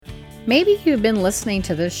Maybe you've been listening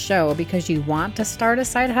to this show because you want to start a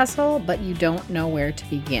side hustle, but you don't know where to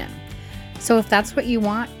begin. So if that's what you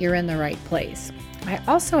want, you're in the right place. I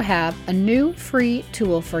also have a new free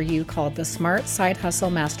tool for you called the Smart Side Hustle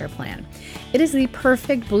Master Plan. It is the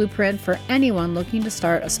perfect blueprint for anyone looking to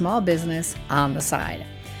start a small business on the side.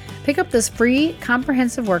 Pick up this free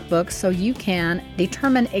comprehensive workbook so you can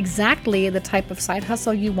determine exactly the type of side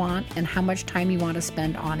hustle you want and how much time you want to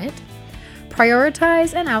spend on it.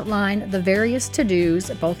 Prioritize and outline the various to-dos,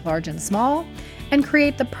 both large and small, and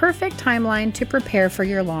create the perfect timeline to prepare for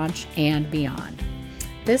your launch and beyond.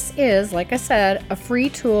 This is, like I said, a free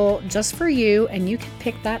tool just for you, and you can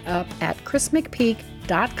pick that up at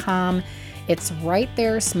chrismcpeak.com. It's right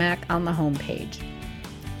there smack on the homepage.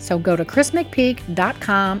 So go to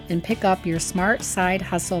chrismcpeak.com and pick up your Smart Side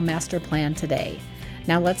Hustle Master Plan today.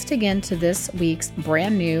 Now let's dig into this week's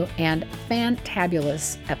brand new and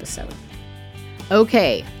fantabulous episode.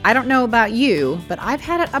 Okay, I don't know about you, but I've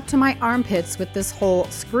had it up to my armpits with this whole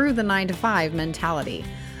screw the 9-to-5 mentality.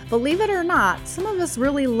 Believe it or not, some of us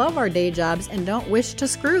really love our day jobs and don't wish to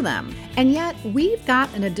screw them. And yet we've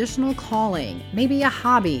got an additional calling, maybe a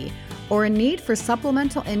hobby, or a need for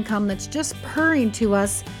supplemental income that's just purring to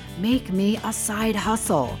us, make me a side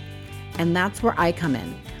hustle. And that's where I come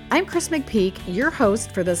in. I'm Chris McPeak, your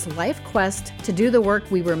host for this life quest to do the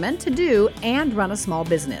work we were meant to do and run a small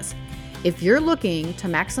business. If you're looking to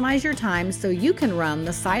maximize your time so you can run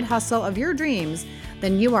the side hustle of your dreams,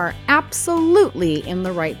 then you are absolutely in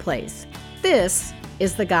the right place. This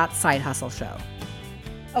is the Got Side Hustle Show.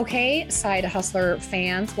 Okay, Side Hustler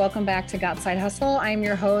fans, welcome back to Got Side Hustle. I'm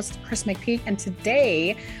your host, Chris McPeak, and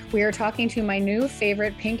today we are talking to my new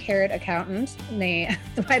favorite pink-haired accountant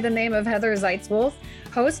by the name of Heather Zeitzwolfe,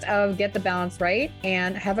 host of Get the Balance Right.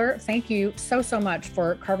 And Heather, thank you so much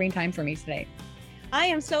for carving time for me today. I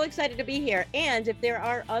am so excited to be here. And if there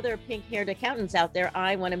are other pink-haired accountants out there,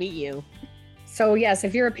 I want to meet you. So yes,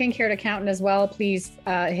 if you're a pink-haired accountant as well, please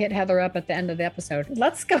hit Heather up at the end of the episode.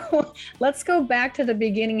 Let's go back to the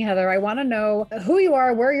beginning, Heather. I want to know who you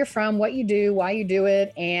are, where you're from, what you do, why you do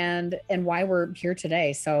it, and why we're here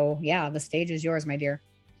today. So yeah, the stage is yours, my dear.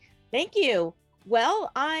 Thank you.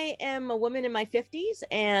 Well, I am a woman in my 50s.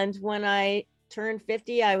 And when I turned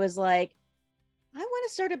 50, I was like, I want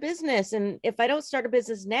to start a business. And if I don't start a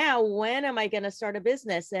business now, when am I going to start a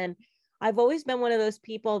business? And I've always been one of those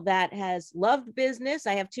people that has loved business.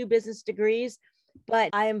 I have 2 business degrees, but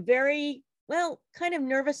I am very, kind of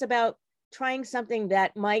nervous about trying something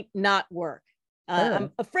that might not work.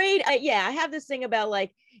 I'm afraid. I have this thing about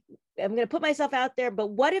like, I'm going to put myself out there, but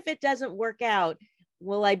what if it doesn't work out?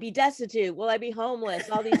 Will I be destitute? Will I be homeless?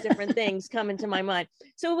 All these different things come into my mind.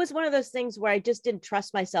 So it was one of those things where I just didn't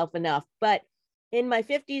trust myself enough. But in my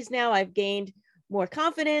 50s now, I've gained more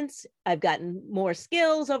confidence. I've gotten more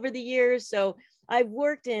skills over the years. So I've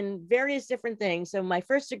worked in various different things. So my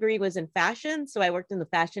first degree was in fashion. So I worked in the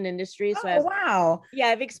fashion industry. So wow. Yeah,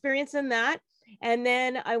 I've experienced in that. And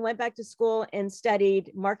then I went back to school and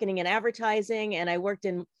studied marketing and advertising. And I worked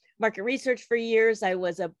in market research for years. I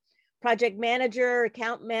was a project manager,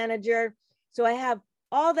 account manager. So I have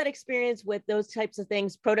all that experience with those types of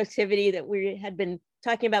things, productivity that we had been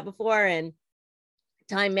talking about before, and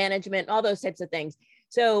time management, all those types of things.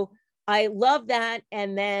 So I love that.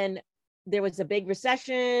 And then there was a big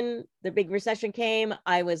recession. The big recession came.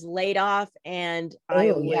 I was laid off, and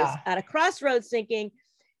I was at a crossroads thinking,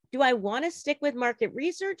 do I want to stick with market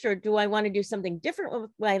research, or do I want to do something different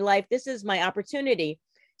with my life? This is my opportunity.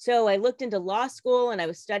 So I looked into law school, and I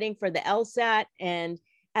was studying for the LSAT. And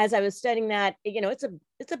as I was studying that, it's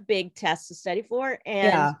a big test to study for.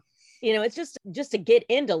 And it's just to get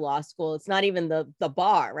into law school. It's not even the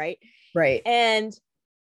bar, right? Right. And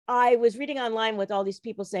I was reading online with all these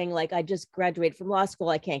people saying, like, I just graduated from law school.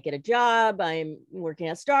 I can't get a job. I'm working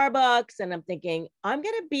at Starbucks. And I'm thinking, I'm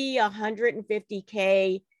going to be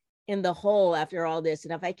 $150K in the hole after all this.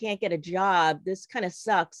 And if I can't get a job, this kind of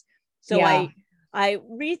sucks. So I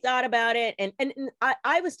rethought about it. And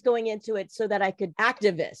I was going into it so that I could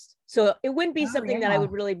activist. So it wouldn't be something that I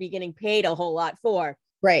would really be getting paid a whole lot for.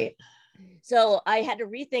 Right. So I had to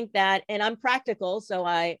rethink that, and I'm practical. So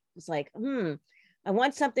I was like, I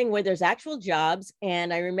want something where there's actual jobs.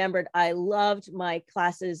 And I remembered I loved my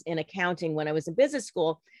classes in accounting when I was in business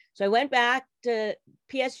school. So I went back to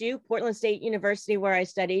PSU, Portland State University, where I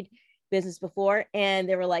studied business before. And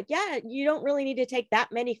they were like, yeah, you don't really need to take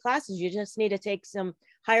that many classes. You just need to take some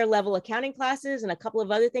higher level accounting classes and a couple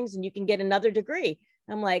of other things, and you can get another degree.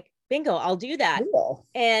 I'm like, bingo, I'll do that. Cool.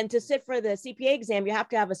 And to sit for the CPA exam, you have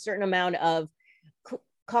to have a certain amount of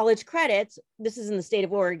college credits. This is in the state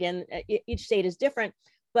of Oregon. Each state is different,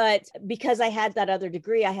 But because I had that other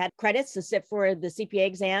degree, I had credits to sit for the CPA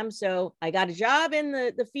exam. So I got a job in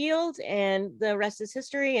the field, and the rest is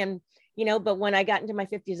history. And, but when I got into my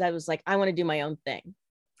 50s, I was like, I want to do my own thing.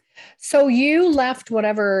 So you left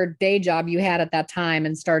whatever day job you had at that time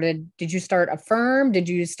and did you start a firm? Did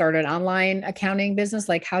you start an online accounting business?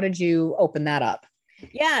 Like, how did you open that up?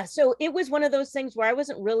 Yeah. So it was one of those things where I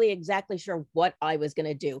wasn't really exactly sure what I was going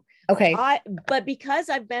to do. Okay. But because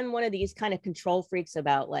I've been one of these kind of control freaks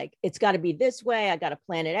about like, it's got to be this way, I got to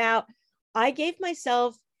plan it out. I gave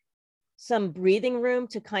myself some breathing room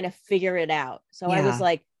to kind of figure it out. So I was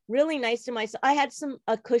like really nice to myself. I had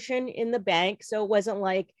a cushion in the bank. So it wasn't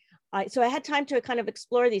like, so I had time to kind of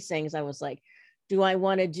explore these things. I was like, do I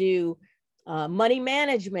want to do money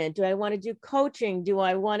management? Do I want to do coaching? Do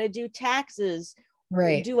I want to do taxes?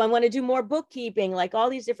 Right. Do I want to do more bookkeeping? Like all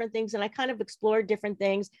these different things. And I kind of explored different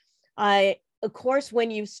things. Of course, when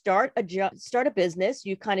you start a business,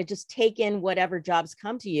 you kind of just take in whatever jobs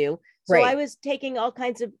come to you. So I was taking all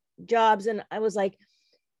kinds of jobs, and I was like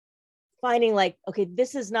finding like, okay,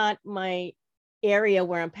 this is not my area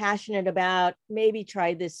where I'm passionate about. Maybe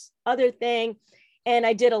try this other thing. And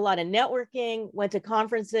I did a lot of networking, went to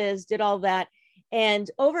conferences, did all that. And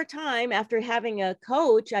over time, after having a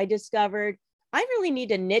coach, I discovered I really need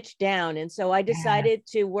to niche down. And so I decided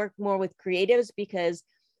to work more with creatives, because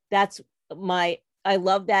I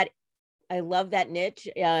love that niche,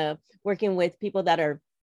 working with people that are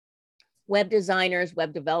web designers,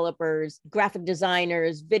 web developers, graphic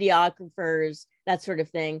designers, videographers, that sort of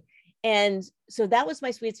thing. And so that was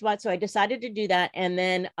my sweet spot. So I decided to do that. And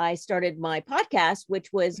then I started my podcast,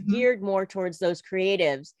 which was geared more towards those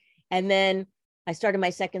creatives. And then I started my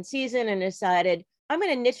second season and decided I'm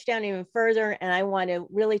going to niche down even further. And I want to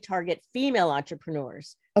really target female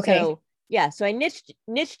entrepreneurs. Okay. So I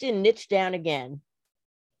niched down again.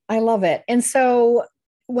 I love it. And so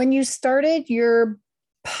when you started your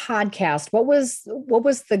podcast, what was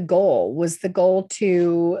the goal? Was the goal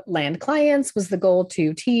to land clients? Was the goal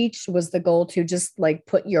to teach? Was the goal to just like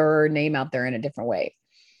put your name out there in a different way?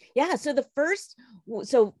 Yeah. So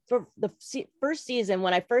for the first season,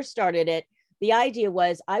 when I first started it, the idea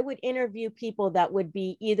was I would interview people that would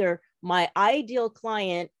be either my ideal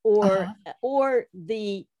client or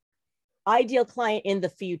the ideal client in the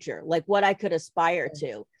future, like what I could aspire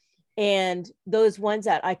to. And those ones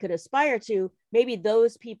that I could aspire to, maybe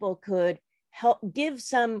those people could help give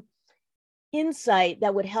some insight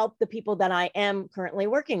that would help the people that I am currently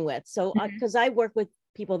working with. So, because I work with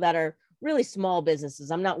people that are really small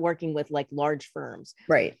businesses, I'm not working with like large firms.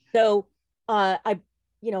 Right. So, I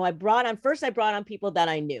brought on people that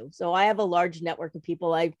I knew. So I have a large network of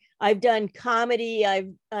people. I've done comedy.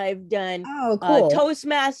 I've done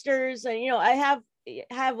Toastmasters, and I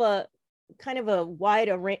have a kind of a wide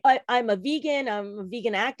array. I'm a vegan. I'm a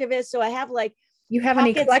vegan activist. So I have like, you have an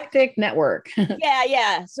eclectic network.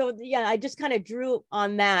 Yeah. So I just kind of drew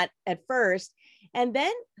on that at first. And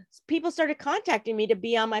then people started contacting me to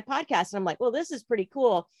be on my podcast. And I'm like, well, this is pretty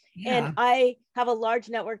cool. Yeah. And I have a large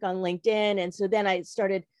network on LinkedIn. And so then I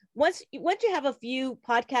started, once you have a few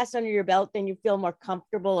podcasts under your belt, then you feel more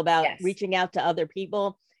comfortable about reaching out to other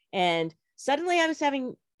people. And suddenly I was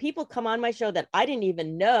having people come on my show that I didn't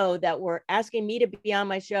even know that were asking me to be on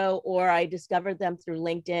my show, or I discovered them through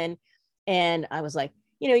LinkedIn. And I was like,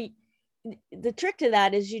 the trick to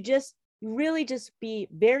that is you really just be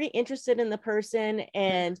very interested in the person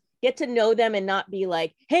and get to know them, and not be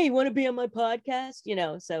like, hey, you want to be on my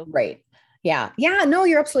podcast? So. Right. Yeah. No,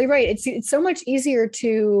 you're absolutely right. It's so much easier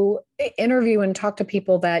to interview and talk to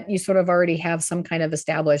people that you sort of already have some kind of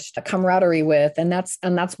established camaraderie with. And that's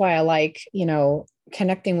why I like,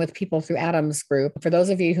 connecting with people through Adam's group. For those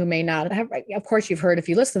of you who may not have, of course, you've heard, if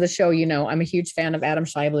you listen to the show, I'm a huge fan of Adam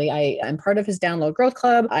Shively. I'm part of his Download Growth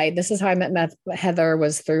Club. This is how I met Heather,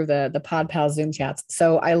 was through the Pod Pal Zoom chats.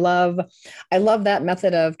 So I love that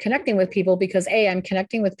method of connecting with people, because I'm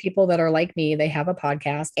connecting with people that are like me. They have a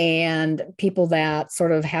podcast, and people that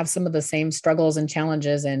sort of have some of the same struggles and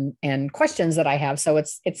challenges and questions that I have. So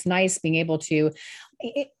it's nice being able to,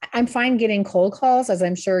 I'm fine getting cold calls, as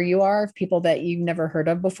I'm sure you are, of people that you've never heard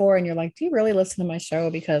of before. And you're like, do you really listen to my show?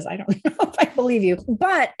 Because I don't know if I believe you.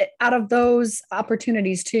 But out of those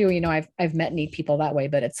opportunities too, I've met neat people that way,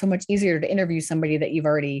 but it's so much easier to interview somebody that you've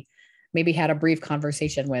already maybe had a brief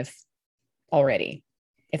conversation with already,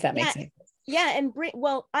 if that makes sense. Yeah. And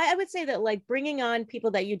I would say that like bringing on people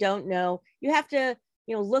that you don't know, you have to,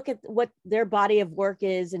 look at what their body of work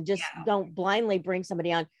is, and just don't blindly bring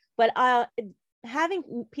somebody on. But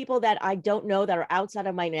having people that I don't know that are outside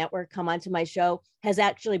of my network come onto my show has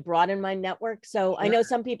actually broadened my network. So I know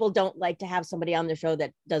some people don't like to have somebody on the show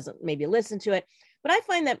that doesn't maybe listen to it, But I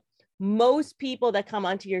find that most people that come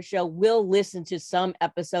onto your show will listen to some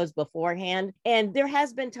episodes beforehand. And there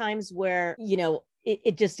has been times where,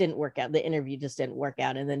 it just didn't work out. The interview just didn't work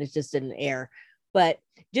out, and then it just didn't air. But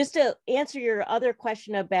just to answer your other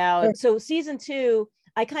question about, so season 2,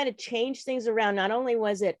 I kind of changed things around. Not only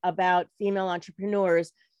was it about female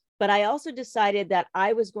entrepreneurs, but I also decided that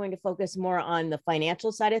I was going to focus more on the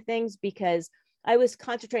financial side of things, because I was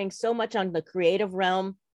concentrating so much on the creative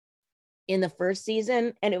realm in the first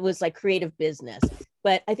season, and it was like creative business.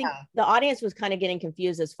 But I think the audience was kind of getting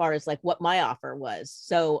confused as far as like what my offer was.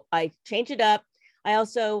 So I changed it up. I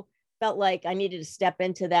also felt like I needed to step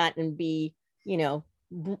into that and be,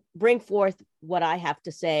 bring forth what I have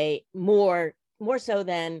to say more so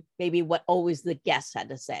than maybe what always the guests had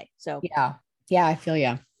to say. So yeah, I feel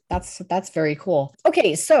you. That's very cool.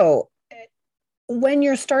 Okay, so when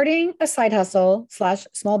you're starting a side hustle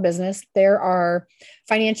 / small business, there are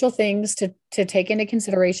financial things to take into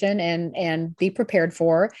consideration and be prepared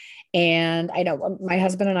for. And I know my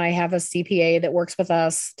husband and I have a CPA that works with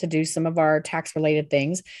us to do some of our tax related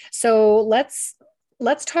things. So let's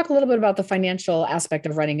talk a little bit about the financial aspect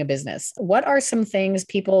of running a business. What are some things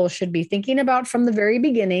people should be thinking about from the very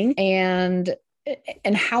beginning, and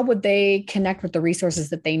how would they connect with the resources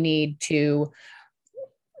that they need to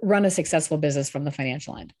run a successful business from the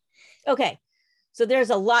financial end? Okay. So there's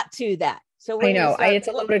a lot to that. So I know it's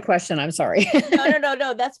a loaded question. I'm sorry.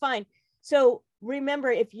 No, that's fine. So remember,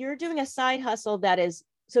 if you're doing a side hustle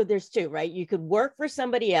so there's 2, right? You could work for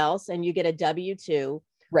somebody else and you get a W-2.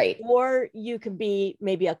 Right. Or you could be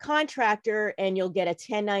maybe a contractor and you'll get a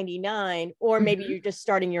 1099, or maybe you're just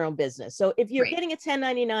starting your own business. So if you're getting a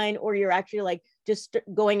 1099, or you're actually like just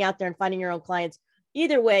going out there and finding your own clients,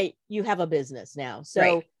 either way, you have a business now.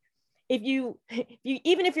 So if you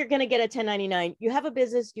even if you're going to get a 1099, you have a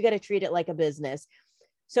business, you got to treat it like a business.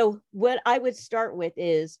 So what I would start with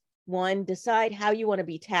is, 1, decide how you want to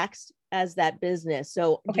be taxed as that business.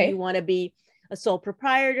 So do you want to be a sole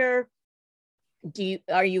proprietor?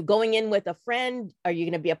 Are you going in with a friend? Are you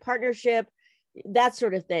going to be a partnership? That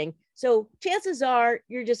sort of thing. So chances are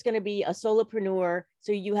you're just going to be a solopreneur.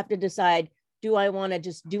 So you have to decide, do I want to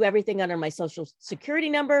just do everything under my social security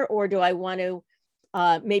number, or do I want to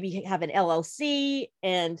maybe have an LLC?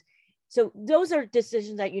 And so those are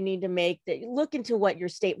decisions that you need to make, that you look into what your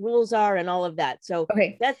state rules are and all of that. So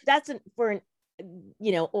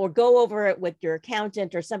or go over it with your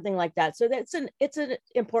accountant or something like that. So it's an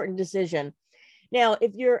important decision. Now,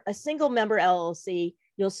 if you're a single member LLC,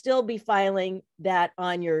 you'll still be filing that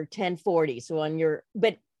on your 1040. So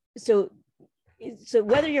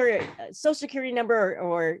whether you're a social security number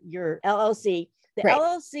or your LLC, the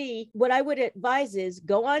LLC, what I would advise is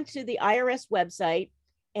go onto the IRS website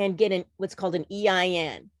and get what's called an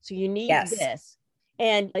EIN. So you need this.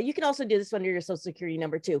 And you can also do this under your social security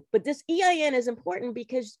number too. But this EIN is important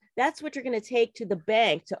because that's what you're going to take to the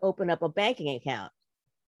bank to open up a banking account.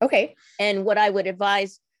 Okay. And what I would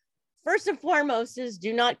advise first and foremost is,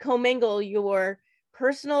 do not commingle your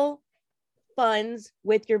personal funds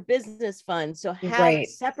with your business funds. So have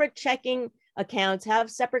separate checking accounts, have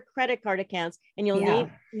separate credit card accounts, and you'll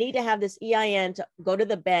need to have this EIN to go to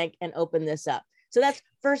the bank and open this up. So that's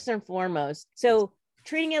first and foremost. So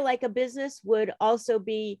treating it like a business would also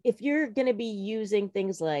be, if you're going to be using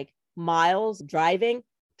things like miles, driving,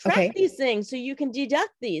 track these things so you can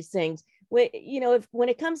deduct these things. When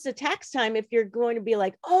it comes to tax time, if you're going to be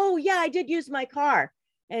like, oh yeah, I did use my car,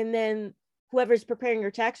 and then whoever's preparing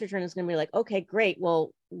your tax return is going to be like, okay, great.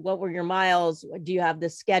 Well, what were your miles? Do you have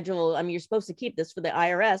this schedule? I mean, you're supposed to keep this for the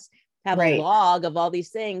IRS, have a log of all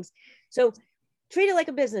these things. So treat it like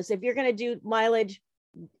a business. If you're going to do mileage,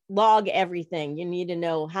 log everything. You need to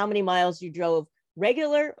know how many miles you drove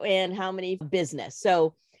regular and how many business.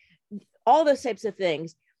 So all those types of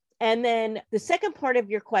things. And then the second part of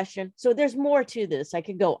your question, so there's more to this. I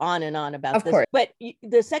could go on and on about this, but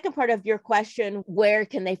the second part of your question, where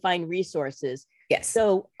can they find resources? Yes.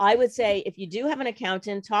 So I would say, if you do have an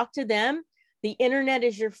accountant, talk to them. The internet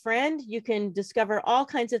is your friend. You can discover all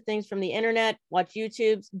kinds of things from the internet, watch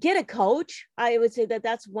YouTubes, get a coach. I would say that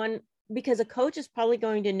that's one, because a coach is probably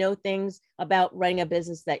going to know things about running a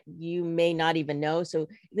business that you may not even know. So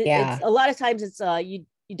it's, a lot of times it's you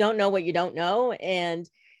don't know what you don't know. And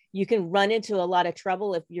you can run into a lot of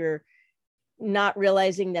trouble if you're not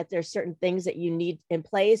realizing that there's certain things that you need in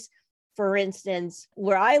place. For instance,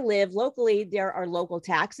 where I live locally, there are local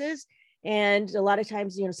taxes. And a lot of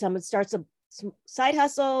times, someone starts a side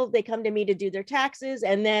hustle, they come to me to do their taxes.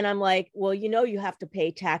 And then I'm like, well, you have to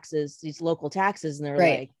pay taxes, these local taxes. And they're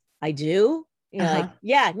like, I do? Like,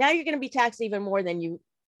 yeah, now you're going to be taxed even more than you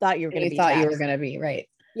thought you were going to be taxed. You were going to be, right.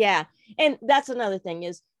 Yeah. And that's another thing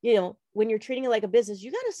is, when you're treating it like a business,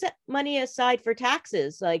 you got to set money aside for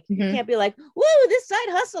taxes. Like you Mhm. can't be like, whoa, this side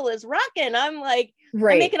hustle is rocking. I'm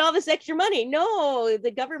Right. making all this extra money. No,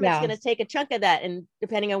 the government's Yeah. going to take a chunk of that. And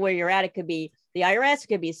depending on where you're at, it could be the IRS, it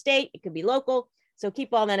could be state, it could be local. So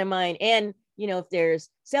keep all that in mind. And, if there's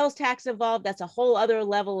sales tax involved, that's a whole other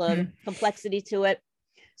level of Mhm. complexity to it.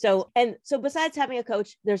 So besides having a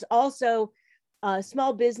coach, there's also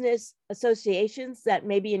small business associations that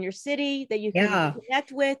may be in your city that you can Yeah.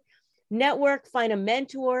 connect with, network, find a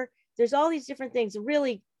mentor. There's all these different things.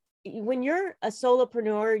 Really, when you're a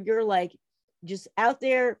solopreneur, you're like just out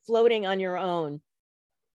there floating on your own.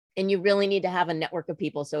 And you really need to have a network of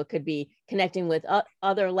people. So it could be connecting with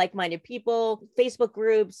other like-minded people, Facebook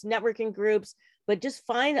groups, networking groups, but just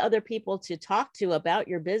find other people to talk to about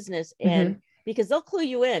your business. And Mhm. because they'll clue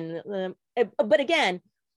you in. But again,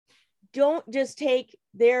 don't just take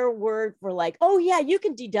their word for like, oh yeah, you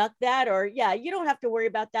can deduct that, or yeah, you don't have to worry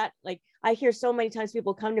about that. Like I hear so many times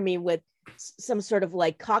people come to me with some sort of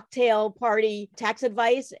like cocktail party tax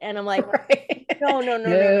advice. And I'm like, Right. no, no, no,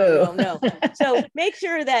 no, no, No. no, no. So make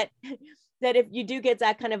sure that if you do get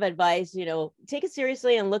that kind of advice, take it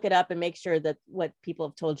seriously and look it up and make sure that what people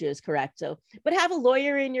have told you is correct. So, but have a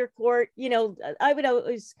lawyer in your court. I would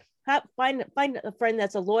always find a friend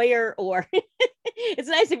that's a lawyer, or it's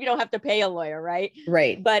nice if you don't have to pay a lawyer, right?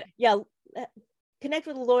 Right. But yeah, connect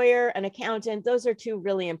with a lawyer, an accountant. Those are two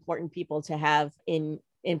really important people to have in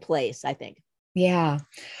place, I think. Yeah.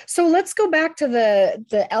 So let's go back to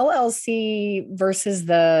the LLC versus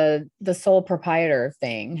the sole proprietor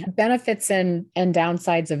thing. Benefits and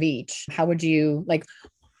downsides of each. How would you like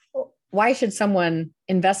why should someone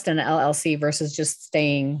invest in an LLC versus just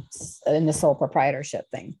staying in the sole proprietorship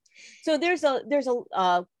thing? So there's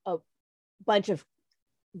a bunch of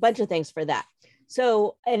things for that.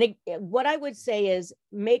 So, and what I would say is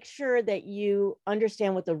make sure that you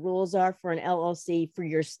understand what the rules are for an LLC for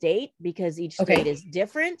your state, because each state is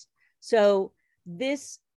different. So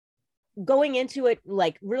this going into it,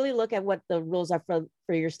 like really look at what the rules are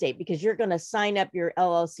for your state, because you're going to sign up your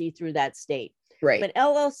LLC through that state. Right. But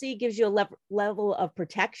LLC gives you a level of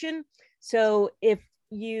protection. So if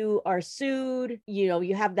you are sued,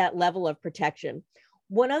 you have that level of protection.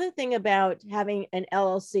 One other thing about having an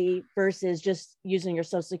LLC versus just using your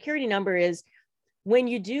social security number is when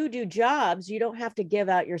you do jobs, you don't have to give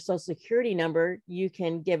out your social security number. You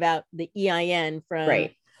can give out the EIN from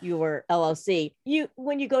your LLC.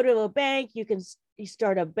 When you go to a bank, you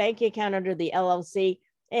start a banking account under the LLC.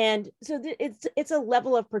 And so it's a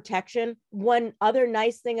level of protection. One other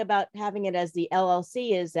nice thing about having it as the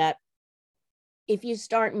LLC is that if you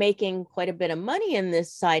start making quite a bit of money in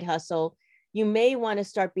this side hustle, you may want to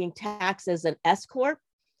start being taxed as an S corp,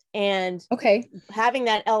 and having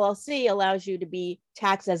that LLC allows you to be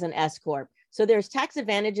taxed as an S corp. So there's tax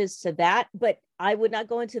advantages to that, but I would not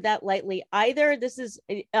go into that lightly either.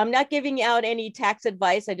 I'm not giving out any tax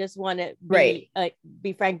advice. I just want to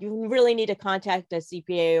be frank. You really need to contact a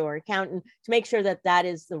CPA or accountant to make sure that that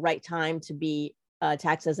is the right time to be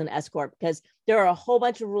taxed as an S corp, because there are a whole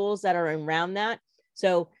bunch of rules that are around that.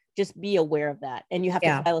 So just be aware of that. And you have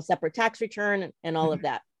to file a separate tax return and all of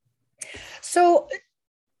that. So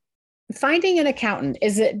finding an accountant,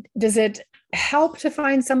 does it help to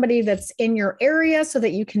find somebody that's in your area so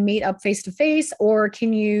that you can meet up face to face, or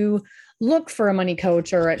can you look for a money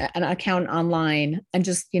coach or an accountant online and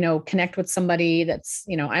just, connect with somebody that's,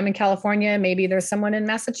 I'm in California, maybe there's someone in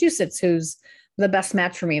Massachusetts who's the best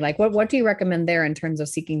match for me. Like what do you recommend there in terms of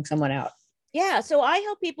seeking someone out? Yeah. So I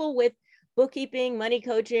help people with bookkeeping, money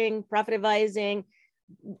coaching, profit advising,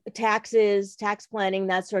 taxes, tax planning,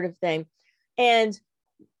 that sort of thing. And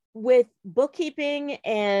with bookkeeping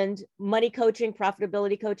and money coaching,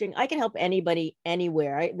 profitability coaching, I can help anybody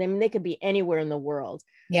anywhere. I mean, they could be anywhere in the world.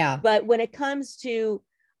 Yeah. But when it comes to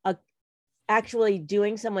actually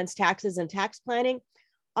doing someone's taxes and tax planning,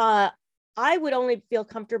 I would only feel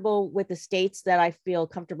comfortable with the states that I feel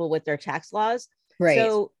comfortable with their tax laws. Right.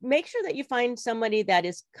 So make sure that you find somebody that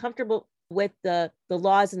is comfortable with the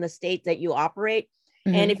laws in the state that you operate.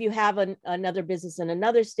 Mm-hmm. And if you have another business in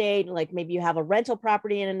another state, like maybe you have a rental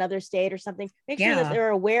property in another state or something, make sure that they're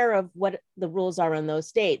aware of what the rules are in those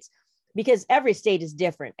states, because every state is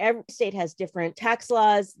different. Every state has different tax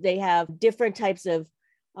laws. They have different types of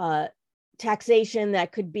taxation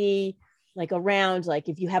that could be like around, like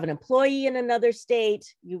if you have an employee in another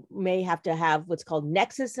state, you may have to have what's called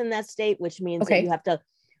nexus in that state, which means that you have to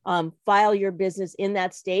file your business in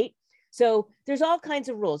that state. So there's all kinds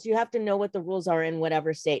of rules. You have to know what the rules are in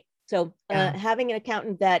whatever state. So having an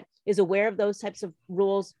accountant that is aware of those types of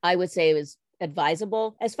rules, I would say is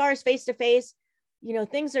advisable. As far as face-to-face,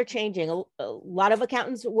 things are changing. A lot of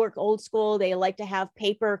accountants work old school. They like to have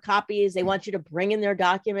paper copies. They want you to bring in their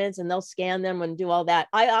documents and they'll scan them and do all that.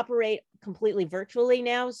 I operate completely virtually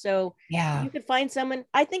now. So Yeah. you could find someone,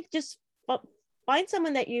 I think just find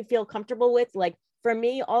someone that you feel comfortable with. Like for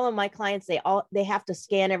me, all of my clients, they have to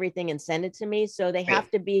scan everything and send it to me. So they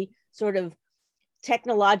have to be sort of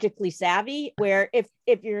technologically savvy, where if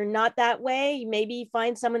you're not that way, maybe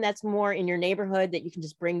find someone that's more in your neighborhood that you can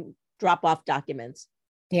just drop off documents.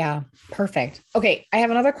 Yeah, perfect. Okay, I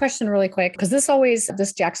have another question really quick, because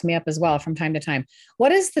this jacks me up as well from time to time.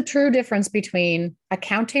 What is the true difference between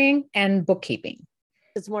accounting and bookkeeping?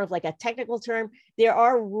 It's more of like a technical term. There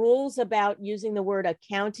are rules about using the word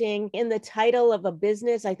accounting in the title of a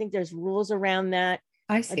business. I think there's rules around that.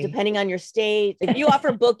 I see. Depending on your state. If you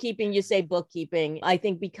offer bookkeeping, you say bookkeeping. I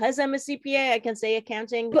think because I'm a CPA, I can say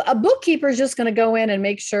accounting. A bookkeeper is just going to go in and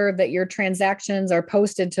make sure that your transactions are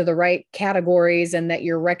posted to the right categories and that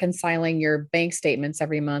you're reconciling your bank statements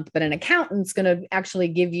every month. But an accountant's going to actually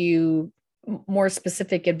give you more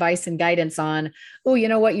specific advice and guidance on, oh, you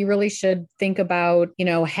know what, you really should think about,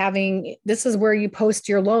 this is where you post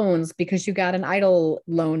your loans because you got an idle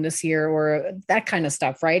loan this year, or that kind of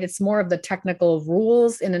stuff, right? It's more of the technical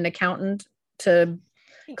rules in an accountant to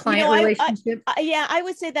client relationship. I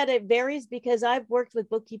would say that it varies, because I've worked with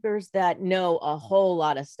bookkeepers that know a whole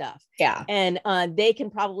lot of stuff. Yeah. And they can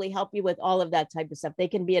probably help you with all of that type of stuff. They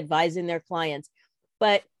can be advising their clients,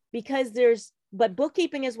 but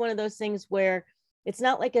bookkeeping is one of those things where it's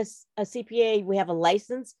not like a CPA. We have a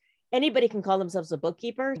license. Anybody can call themselves a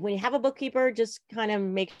bookkeeper. When you have a bookkeeper, just kind of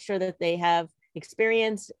make sure that they have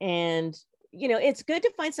experience. And, it's good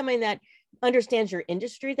to find somebody that understands your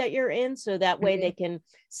industry that you're in. So that way they can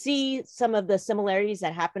see some of the similarities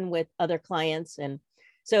that happen with other clients. And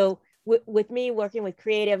so with me working with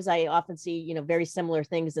creatives, I often see, very similar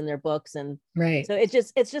things in their books. And right. So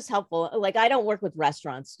it's just helpful. Like I don't work with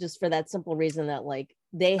restaurants just for that simple reason that like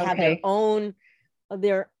they have their own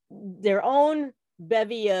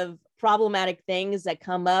bevy of problematic things that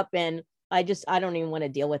come up. And I don't even want to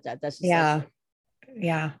deal with that. That's just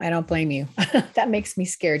Yeah, I don't blame you. That makes me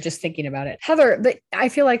scared just thinking about it. Heather, I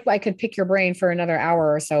feel like I could pick your brain for another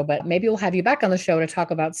hour or so, but maybe we'll have you back on the show to talk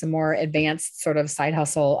about some more advanced sort of side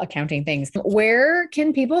hustle accounting things. Where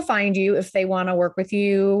can people find you if they want to work with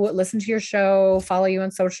you, listen to your show, follow you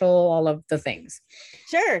on social, all of the things?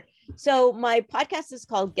 Sure. So my podcast is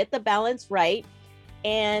called Get the Balance Right.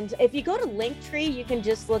 And if you go to Linktree, you can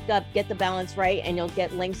just look up Get the Balance Right and you'll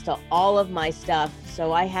get links to all of my stuff.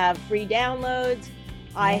 So I have free downloads.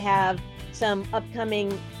 I have some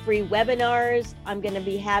upcoming free webinars. I'm going to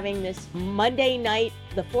be having this Monday night,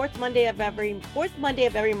 the fourth Monday of every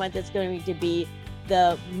month. It's going to be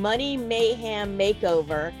the Money Mayhem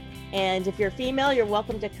Makeover. And if you're female, you're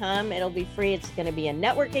welcome to come. It'll be free. It's going to be a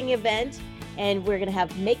networking event. And we're going to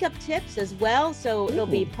have makeup tips as well. So it'll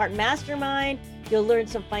be part mastermind. You'll learn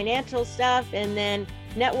some financial stuff and then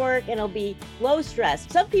network, and it'll be low stress.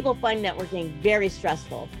 Some people find networking very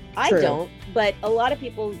stressful. I don't, but a lot of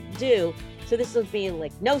people do. So this will be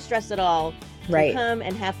like no stress at all. Right. Come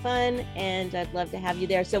and have fun. And I'd love to have you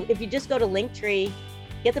there. So if you just go to Linktree,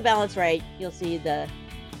 Get the Balance Right, you'll see the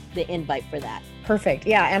invite for that. Perfect.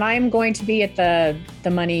 Yeah. And I'm going to be at the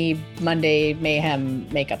Money Monday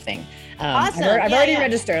Mayhem makeup thing. Awesome. I've already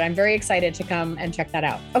registered. I'm very excited to come and check that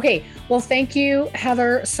out. Okay. Well, thank you,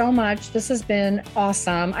 Heather, so much. This has been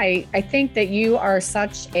awesome. I think that you are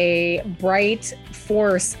such a bright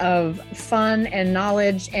force of fun and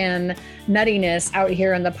knowledge and nuttiness out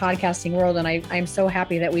here in the podcasting world. And I'm so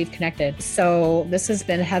happy that we've connected. So this has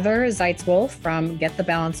been Heather Zeitzwolfe from Get the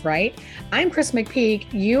Balance Right. I'm Chris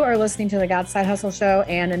McPeak. You are listening to the God Side Hustle Show.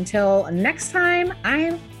 And until next time,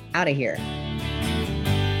 I'm out of here.